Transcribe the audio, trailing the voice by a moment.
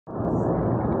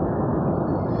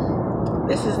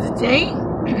This is the day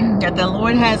that the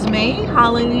Lord has made.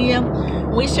 Hallelujah.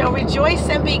 We shall rejoice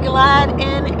and be glad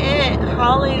in it.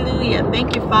 Hallelujah.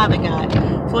 Thank you, Father God,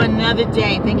 for another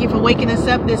day. Thank you for waking us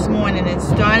up this morning and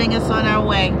starting us on our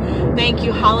way. Thank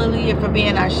you, hallelujah, for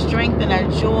being our strength and our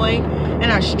joy and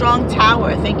our strong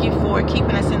tower. Thank you for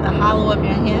keeping us in the hollow of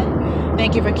your hand.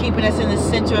 Thank you for keeping us in the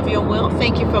center of your will.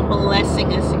 Thank you for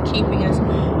blessing us and keeping us,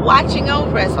 watching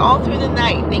over us all through the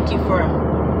night. Thank you for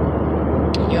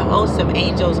your host of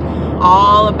angels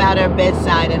all about our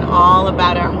bedside and all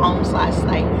about our homes last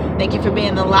night. Thank you for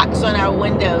being the locks on our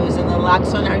windows and the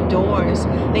locks on our doors.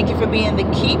 Thank you for being the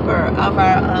keeper of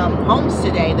our homes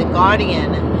today, the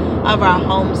guardian of our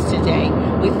homes today.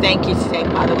 We thank you today,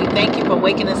 Father. We thank you for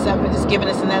waking us up and just giving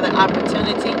us another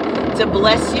opportunity to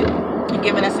bless you and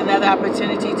giving us another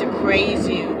opportunity to praise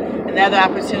you, another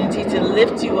opportunity to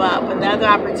lift you up, another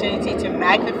opportunity to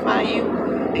magnify you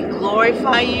and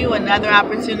glorify you, another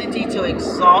opportunity to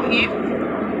exalt you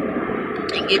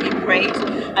and give you praise,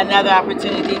 another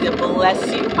opportunity to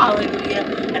bless you, hallelujah,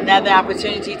 another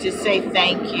opportunity to say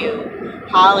thank you,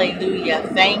 hallelujah,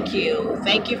 thank you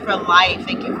for life,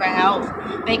 thank you for health,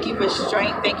 thank you for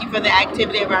strength, thank you for the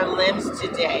activity of our limbs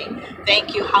today,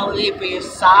 thank you, hallelujah, for your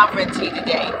sovereignty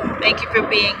today, thank you for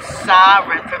being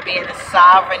sovereign, for being a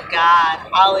sovereign God,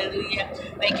 hallelujah.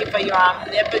 Thank you for your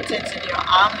omnipotence and your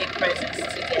omnipresence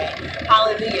today.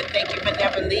 Hallelujah. Thank you for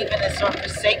never leaving us or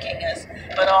forsaking us,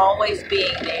 but always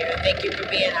being there. Thank you for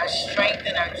being our strength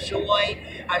and our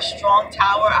joy, our strong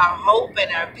tower, our hope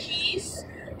and our peace.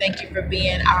 Thank you for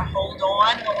being our hold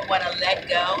on when we want to let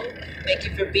go. Thank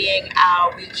you for being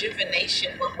our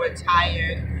rejuvenation when we're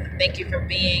tired. Thank you for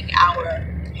being our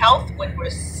health when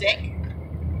we're sick.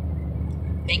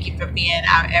 Thank you for being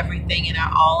our everything and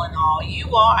our all in all.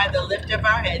 You are the lift of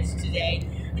our heads today,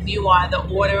 and you are the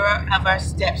orderer of our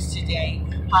steps today.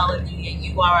 Hallelujah.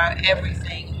 You are our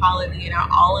everything. Hallelujah. And our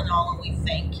all in all, and we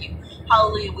thank you.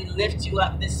 Hallelujah. We lift you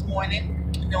up this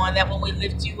morning, knowing that when we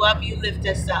lift you up, you lift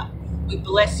us up. We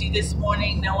bless you this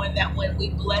morning, knowing that when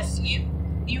we bless you,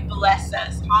 you bless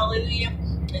us. Hallelujah.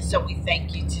 And so we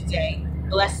thank you today.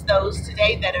 Bless those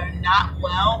today that are not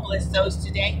well. Bless those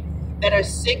today that are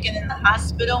sick and in the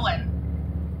hospital and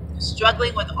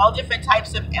struggling with all different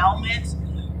types of ailments,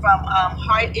 from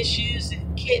heart issues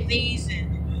and kidneys and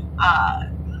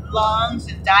lungs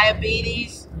and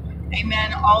diabetes,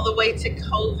 amen, all the way to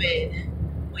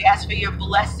COVID. We ask for your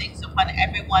blessings upon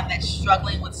everyone that's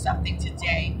struggling with something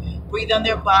today. Breathe on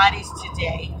their bodies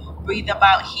today. Breathe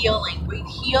about healing. Breathe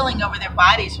healing over their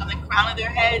bodies from the crown of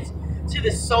their heads to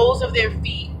the soles of their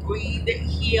feet. Breathe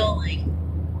healing.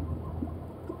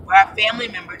 For our family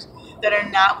members that are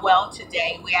not well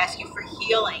today, we ask you for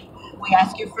healing. We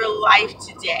ask you for life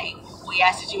today. We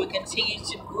ask that you would continue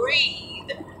to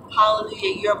breathe,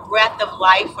 hallelujah, your breath of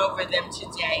life over them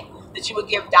today. That you would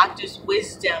give doctors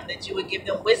wisdom, that you would give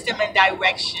them wisdom and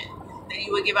direction, that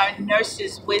you would give our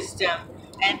nurses wisdom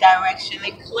and direction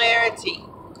and clarity,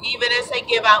 even as they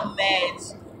give out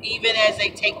meds, even as they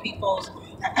take people's,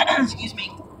 excuse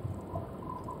me,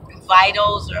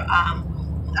 vitals or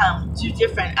do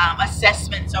different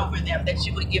assessments over them, that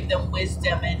you would give them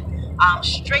wisdom and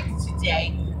strength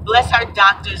today. Bless our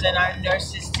doctors and our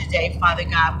nurses today, Father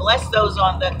God. Bless those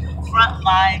on the front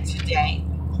line today.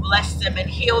 Bless them and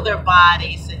heal their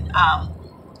bodies and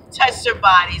touch their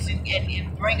bodies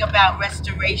and bring about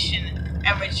restoration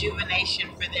and rejuvenation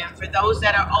for them. For those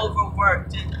that are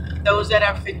overworked and those that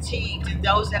are fatigued and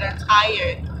those that are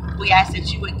tired, we ask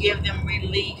that you would give them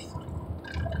relief.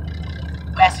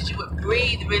 We ask that you would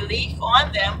breathe relief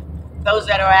on them. Those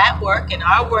that are at work and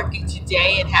are working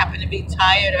today and happen to be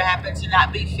tired or happen to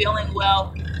not be feeling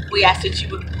well, we ask that you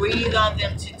would breathe on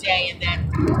them today and that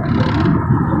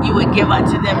you would give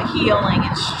unto them healing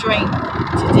and strength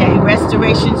today,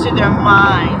 restoration to their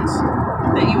minds,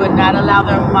 that you would not allow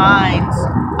their minds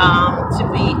to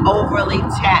be overly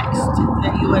taxed,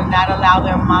 that you would not allow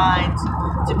their minds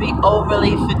to be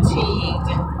overly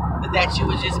fatigued, but that you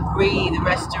would just breathe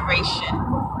restoration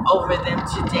over them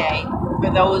today. For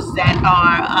those that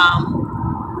are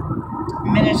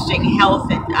ministering health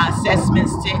and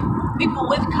assessments to people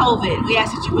with COVID, we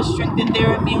ask that you would strengthen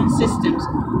their immune systems,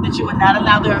 that you would not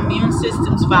allow their immune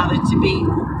systems, Father, to be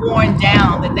worn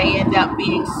down, that they end up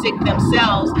being sick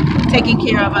themselves, taking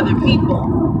care of other people.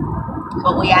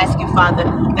 But we ask you, Father,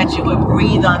 that you would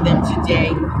breathe on them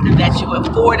today, and that you would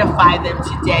fortify them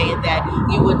today, and that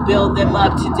you would build them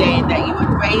up today, and that you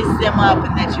would raise them up,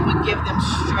 and that you would give them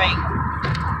strength.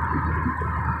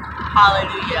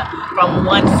 Hallelujah. From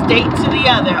one state to the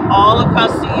other, all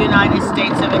across the United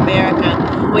States of America,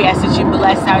 we ask that you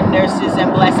bless our nurses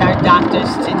and bless our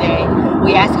doctors today.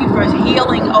 We ask you for for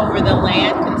healing over the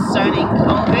land concerning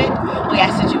COVID. We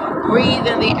ask that you would breathe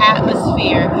in the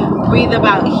atmosphere, breathe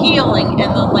about healing in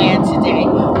the land today.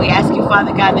 We ask you,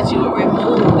 Father God, that you would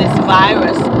remove this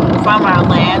virus from our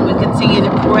land. We continue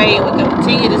to pray. We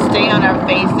continue to stay on our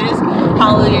faces.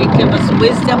 Hallelujah. Give us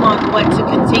wisdom on what to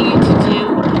continue to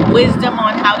do. Wisdom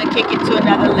on how to kick it to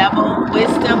another level.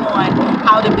 Wisdom on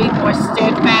how to be more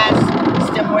steadfast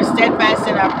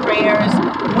in our prayers,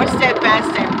 more steadfast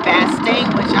in fasting,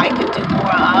 which I could do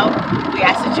more of. We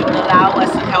ask that you would allow us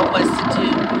and help us to do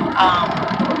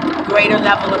greater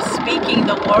level of speaking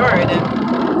the word.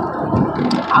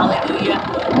 Hallelujah.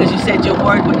 Because you said your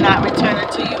word would not return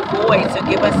unto you void. So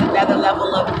give us another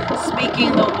level of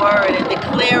speaking the word and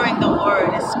declaring the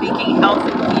word and speaking health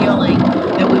and healing,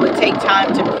 that we would take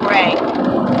time to pray.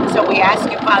 So we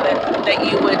ask you, Father, that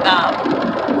you would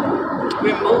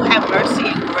have mercy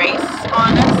and grace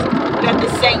on us, but at the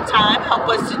same time, help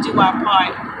us to do our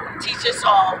part. Teach us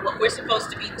all what we're supposed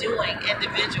to be doing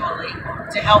individually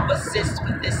to help assist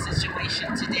with this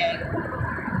situation today.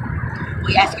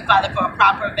 We ask you, Father, for a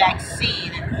proper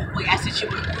vaccine. We ask that you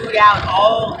would root out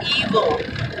all evil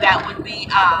that would be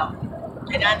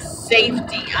and unsafe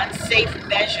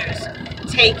measures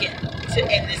taken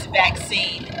in this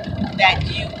vaccine. That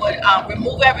you would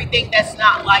remove everything that's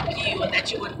not like you, and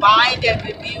that you would bind and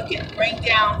rebuke and bring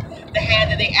down the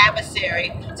hand of the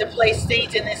adversary to place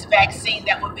things in this vaccine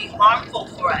that would be harmful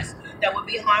for us, that would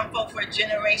be harmful for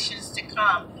generations to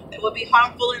come, that would be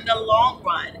harmful in the long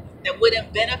run, that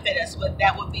wouldn't benefit us, but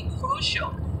that would be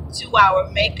crucial to our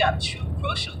makeup,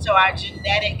 crucial to our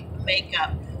genetic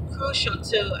makeup, crucial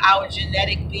to our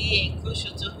genetic being,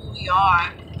 crucial to who we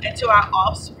are, and to our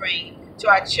offspring, to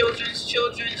our children's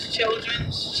children's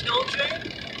children's children,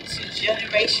 to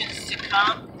generations to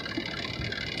come.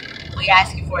 We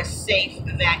ask you for a safe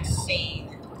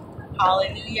vaccine.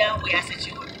 Hallelujah. We ask that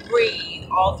you would breathe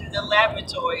all through the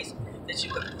laboratories, that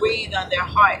you would breathe on their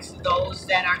hearts, those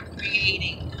that are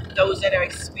creating, those that are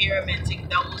experimenting,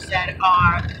 those that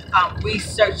are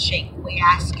researching. We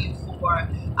ask you for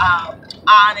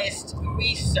honest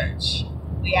research.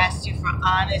 We ask you for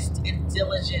honest and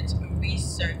diligent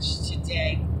research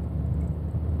today.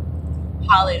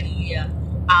 Hallelujah.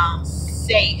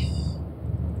 Safe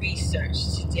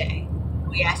research today.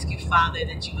 We ask you, Father,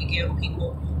 that you would give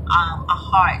people a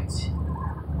heart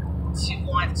to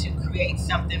want to create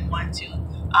something, want to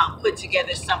put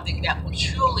together something that will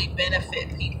truly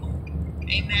benefit people.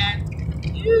 Amen.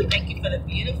 Thank you for the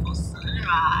beautiful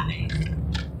sunrise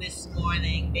this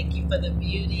morning. Thank you for the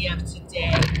beauty of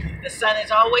today. The sun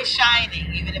is always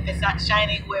shining, even if it's not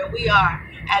shining where we are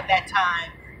at that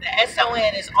time. The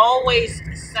S-O-N is always,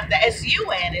 the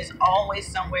S-U-N is always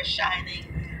somewhere shining,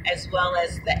 as well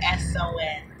as the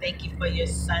S-O-N. Thank you for your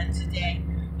sun today.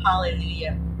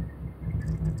 Hallelujah.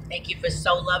 Thank you for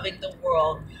so loving the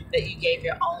world that you gave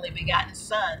your only begotten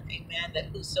Son. Amen. That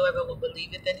whosoever will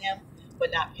believeth in him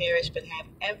would not perish but have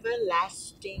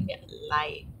everlasting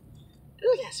life.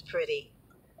 Ooh, that's pretty.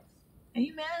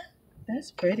 Amen.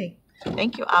 That's pretty.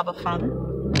 Thank you, Abba Father.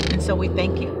 And so we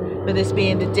thank you for this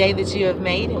being the day that you have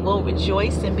made, and we'll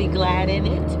rejoice and be glad in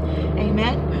it.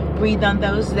 Amen. Breathe on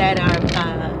those that are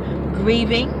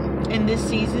grieving in this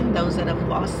season, those that have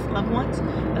lost loved ones,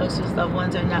 those whose loved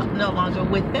ones are no longer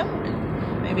with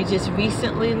them, maybe just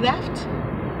recently left.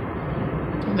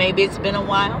 Maybe it's been a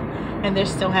while and they're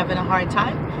still having a hard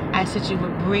time. I ask that you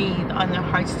would breathe on their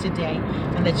hearts today,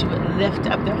 and that you would lift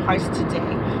up their hearts today.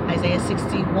 Isaiah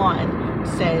 61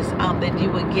 says that you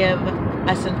would give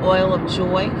us an oil of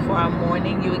joy for our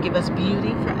mourning. You would give us beauty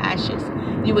for ashes.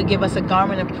 You would give us a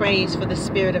garment of praise for the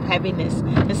spirit of heaviness.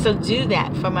 And so do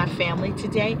that for my family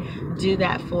today. Do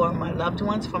that for my loved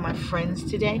ones, for my friends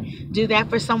today. Do that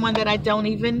for someone that I don't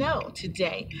even know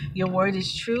today. Your word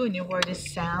is true, and your word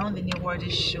is sound, and your word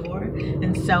is sure.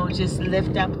 And so just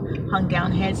lift up hung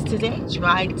down heads today,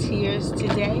 dry tears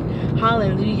today.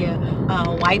 Hallelujah.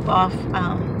 Wipe off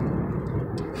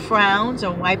frowns,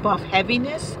 or wipe off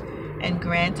heaviness, and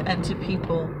grant unto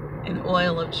people an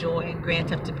oil of joy, and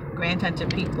grant unto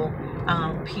people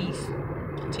peace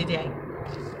today.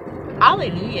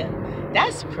 Hallelujah.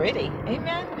 That's pretty.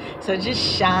 Amen. So just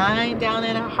shine down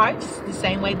in our hearts the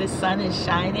same way the sun is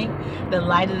shining. The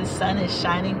light of the sun is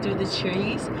shining through the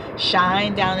trees.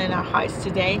 Shine down in our hearts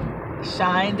today.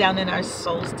 Shine down in our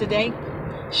souls today.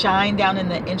 Shine down in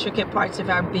the intricate parts of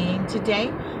our being today.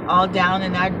 All down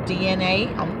in our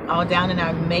DNA. All down in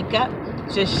our makeup.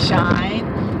 Just shine.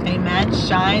 Amen.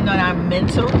 Shine on our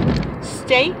mental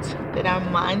state, that our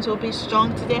minds will be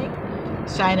strong today.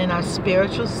 Shine in our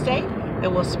spiritual state,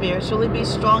 that we'll spiritually be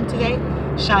strong today.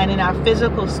 Shine in our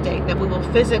physical state, that we will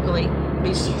physically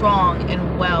be strong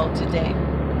and well today.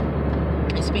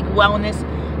 We speak wellness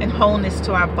and wholeness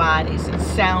to our bodies and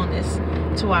soundness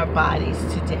to our bodies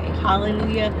today.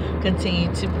 Hallelujah.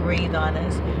 Continue to breathe on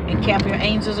us. Encamp your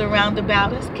angels around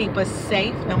about us. Keep us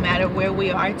safe no matter where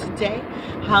we are today.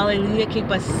 Hallelujah. Keep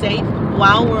us safe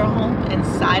while we're home,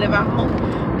 inside of our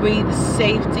home. Breathe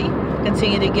safety.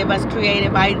 Continue to give us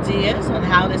creative ideas on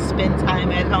how to spend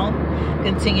time at home.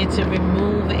 Continue to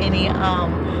remove any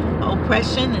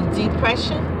oppression and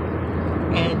depression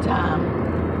and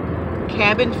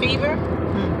cabin fever.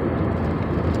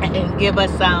 And give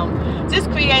us just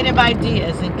creative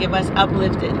ideas and give us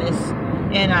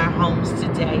upliftedness in our homes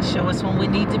today. Show us when we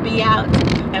need to be out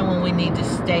and when we need to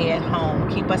stay at home.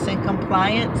 Keep us in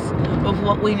compliance with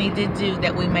what we need to do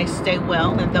that we may stay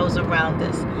well and those around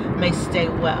us may stay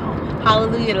well.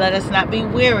 Hallelujah. Let us not be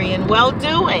weary in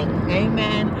well-doing.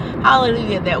 Amen.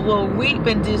 Hallelujah. That we'll reap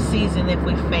in due season if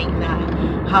we faint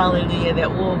not. Hallelujah.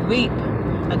 That we'll reap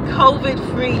a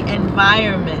COVID-free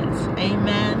environment.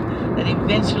 Amen. That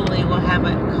eventually we'll have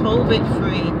a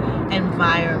COVID-free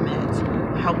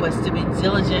environment. Help us to be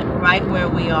diligent right where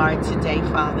we are today,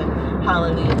 Father.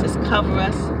 Hallelujah. Just cover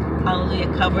us.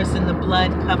 Hallelujah. Cover us in the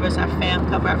blood. Cover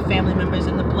our family members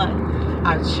in the blood.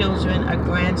 Our children, our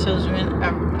grandchildren,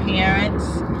 our parents,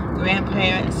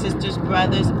 grandparents, sisters,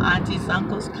 brothers, aunties,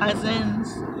 uncles, cousins,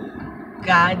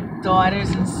 God,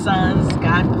 daughters and sons,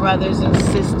 God, brothers and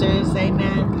sisters.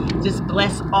 Amen. Just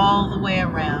bless all the way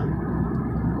around.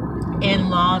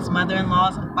 In-laws,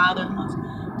 mother-in-laws, and father-in-laws,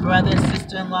 brother and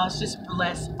sister-in-laws, just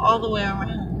bless all the way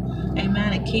around.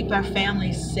 Amen. And keep our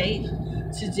families safe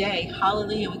today.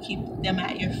 Hallelujah. We keep them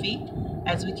at your feet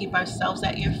as we keep ourselves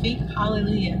at your feet.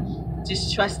 Hallelujah.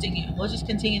 Just trusting you. We'll just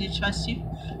continue to trust you.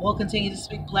 We'll continue to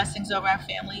speak blessings over our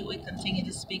family. We continue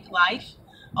to speak life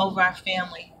over our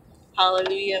family.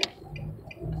 Hallelujah.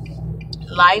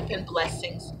 Life and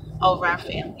blessings over our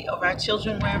family, over our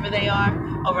children wherever they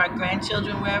are, over our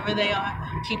grandchildren wherever they are.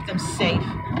 Keep them safe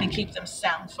and keep them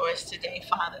sound for us today,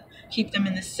 Father. Keep them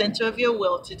in the center of your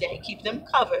will today. Keep them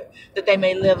covered that they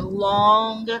may live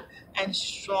long and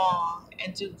strong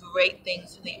and do great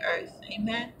things in the earth.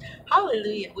 Amen.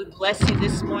 Hallelujah. We bless you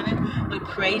this morning. We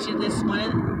praise you this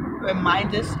morning.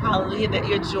 Remind us, hallelujah, that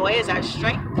your joy is our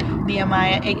strength.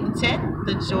 Nehemiah 8:10.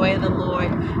 The joy of the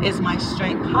Lord is my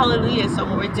strength. Hallelujah. So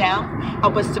when we're down,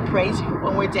 help us to praise you.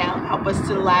 When we're down, help us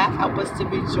to laugh. Help us to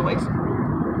rejoice.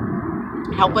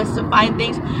 Help us to find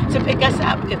things to pick us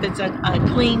up. If it's a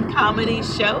clean comedy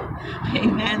show,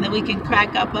 amen, that we can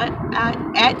crack up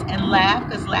at and laugh,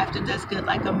 because laughter does good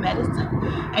like a medicine.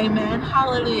 Amen.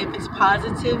 Hallelujah. If it's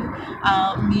positive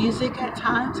music at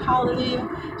times, hallelujah,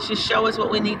 should show us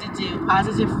what we need to do.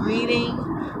 Positive reading,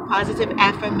 positive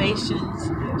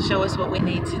affirmations show us what we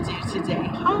need to do today.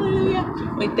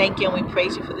 Hallelujah. We thank you and we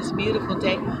praise you for this beautiful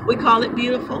day. We call it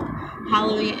beautiful.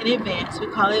 Hallelujah. In advance. We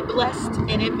call it blessed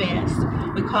in advance.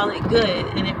 We call it good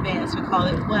in advance. We call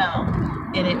it well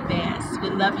in advance. We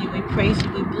love you. We praise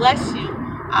you. We bless you,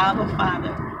 Abba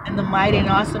Father, in the mighty and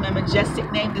awesome and majestic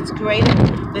name that's greater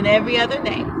than every other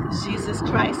name, Jesus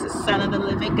Christ, the Son of the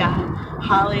living God.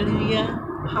 Hallelujah.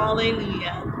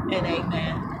 Hallelujah. And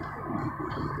amen.